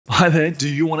Hi there, do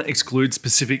you want to exclude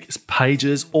specific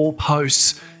pages or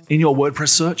posts in your WordPress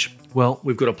search? Well,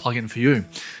 we've got a plugin for you.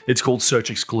 It's called Search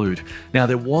Exclude. Now,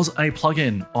 there was a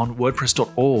plugin on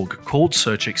WordPress.org called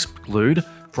Search Exclude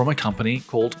from a company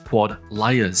called Quad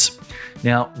Layers.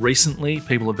 Now, recently,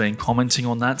 people have been commenting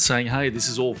on that saying, hey, this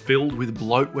is all filled with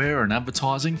bloatware and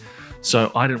advertising.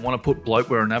 So I didn't want to put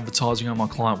bloatware and advertising on my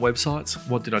client websites.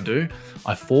 What did I do?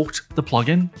 I forked the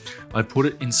plugin. I put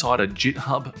it inside a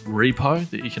GitHub repo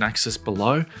that you can access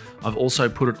below. I've also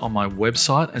put it on my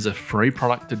website as a free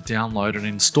product to download and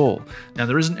install. Now,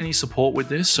 there isn't any support with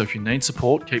this, so if you need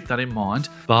support, keep that in mind,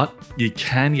 but you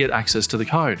can get access to the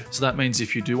code. So that means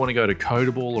if you do want to go to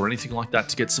Codeable or anything like that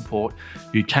to get support,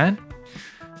 you can.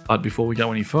 But before we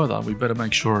go any further, we better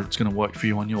make sure it's going to work for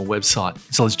you on your website.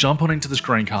 So let's jump on into the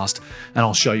screencast and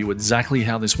I'll show you exactly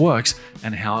how this works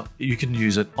and how you can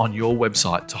use it on your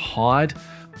website to hide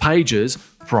pages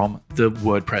from the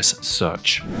WordPress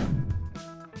search.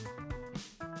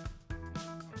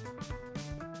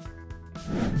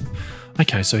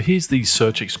 Okay, so here's the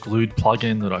Search Exclude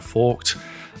plugin that I forked.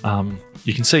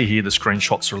 You can see here the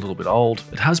screenshots are a little bit old.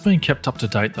 It has been kept up to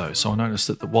date though, so I noticed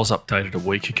that it was updated a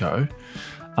week ago.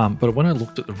 But when I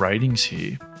looked at the ratings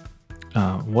here,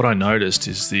 what I noticed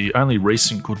is the only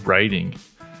recent good rating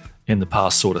in the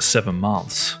past sort of 7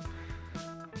 months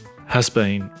has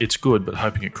been, it's good, but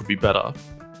hoping it could be better.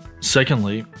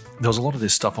 Secondly, there was a lot of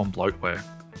this stuff on bloatware.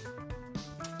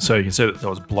 So you can see that there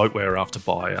was bloatware after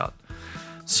buyout.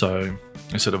 So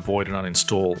I said avoid and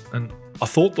uninstall. And I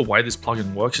thought the way this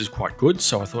plugin works is quite good.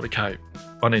 So I thought, okay,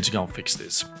 I need to go and fix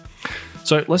this.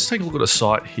 So let's take a look at a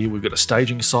site here. We've got a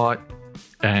staging site.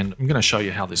 And I'm going to show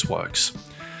you how this works.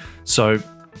 So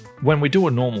when we do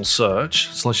a normal search,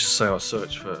 so let's just say I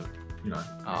search for,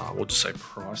 we'll just say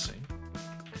pricing.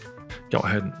 Go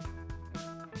ahead and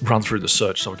run through the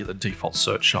search so I get the default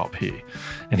search show up here.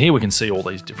 And here we can see all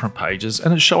these different pages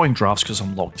and it's showing drafts because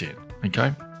I'm logged in,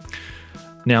 okay?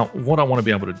 Now, what I want to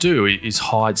be able to do is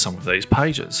hide some of these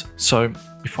pages. So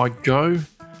if I go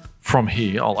from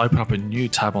here, I'll open up a new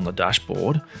tab on the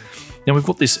dashboard. Now we've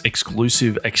got this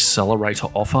exclusive accelerator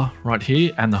offer right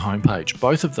here and the homepage.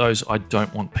 Both of those, I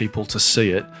don't want people to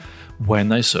see it when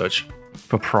they search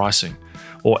for pricing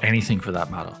or anything for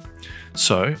that matter.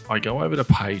 So I go over to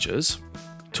pages,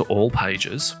 to all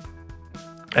pages.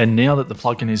 And now that the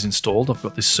plugin is installed, I've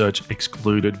got this search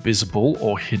excluded, visible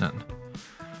or hidden.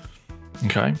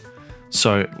 Okay,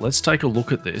 so let's take a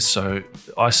look at this. So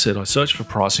I said I searched for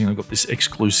pricing. I've got this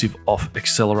exclusive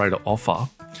accelerator offer.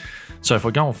 So if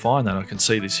I go and find that, I can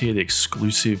see this here, the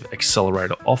exclusive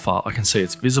accelerator offer. I can see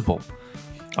it's visible.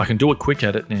 I can do a quick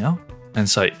edit now and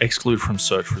say exclude from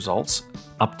search results,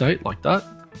 update like that.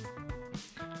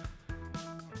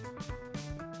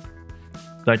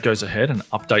 That goes ahead and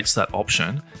updates that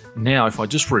option. Now, if I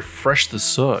just refresh the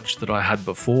search that I had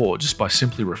before, just by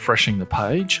simply refreshing the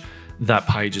page, that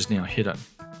page is now hidden.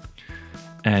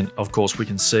 And of course, we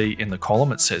can see in the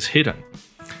column, it says hidden.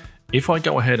 If I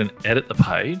go ahead and edit the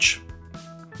page,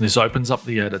 this opens up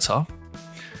the editor.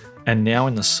 And now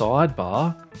in the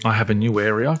sidebar, I have a new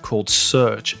area called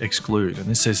Search Exclude. And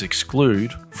this says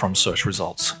exclude from search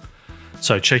results.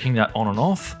 So checking that on and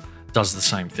off does the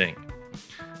same thing.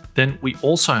 Then we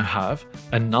also have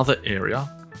another area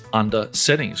under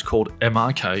settings called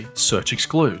MRK Search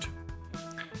Exclude.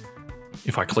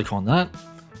 If I click on that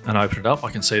and open it up,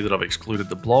 I can see that I've excluded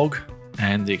the blog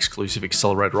and the exclusive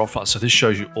accelerator offer. So this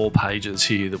shows you all pages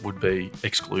here that would be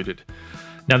excluded.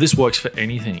 Now this works for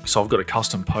anything. So I've got a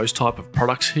custom post type of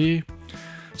products here.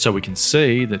 So we can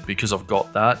see that because I've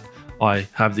got that, I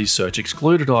have the search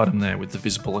excluded item there with the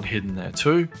visible and hidden there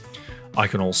too. I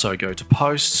can also go to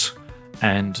posts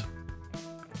and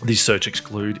the search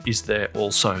exclude is there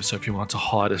also. So if you want to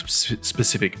hide a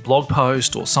specific blog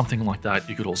post or something like that,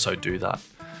 you could also do that.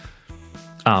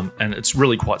 And it's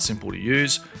really quite simple to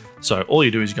use. So all you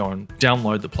do is go and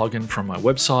download the plugin from my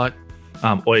website,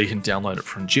 or you can download it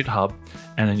from GitHub,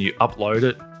 and then you upload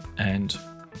it and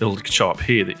it'll show up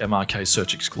here, the MRK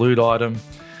Search Exclude item.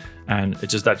 And that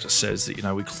just says that,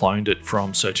 we cloned it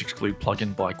from Search Exclude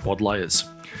plugin by Quad Layers.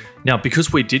 Now,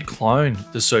 because we did clone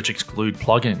the Search Exclude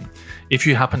plugin, if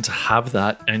you happen to have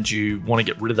that and you want to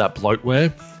get rid of that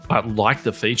bloatware, but like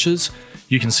the features,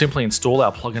 you can simply install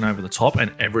our plugin over the top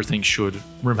and everything should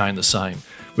remain the same.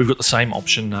 We've got the same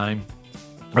option name.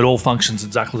 It all functions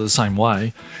exactly the same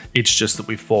way. It's just that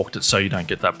we forked it so you don't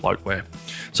get that bloatware.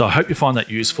 So I hope you find that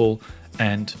useful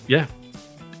and yeah,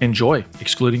 enjoy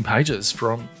excluding pages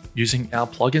from using our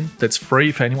plugin that's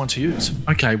free for anyone to use.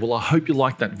 Okay, well, I hope you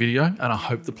liked that video, and I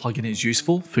hope the plugin is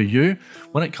useful for you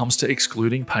when it comes to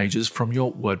excluding pages from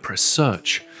your WordPress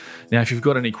search. Now, if you've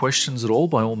got any questions at all,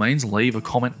 by all means, leave a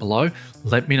comment below.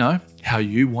 Let me know how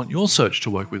you want your search to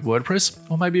work with WordPress,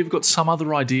 or maybe you've got some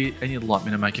other idea and you'd like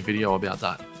me to make a video about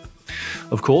that.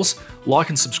 Of course, like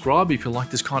and subscribe if you like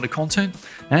this kind of content,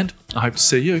 and I hope to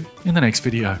see you in the next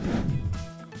video.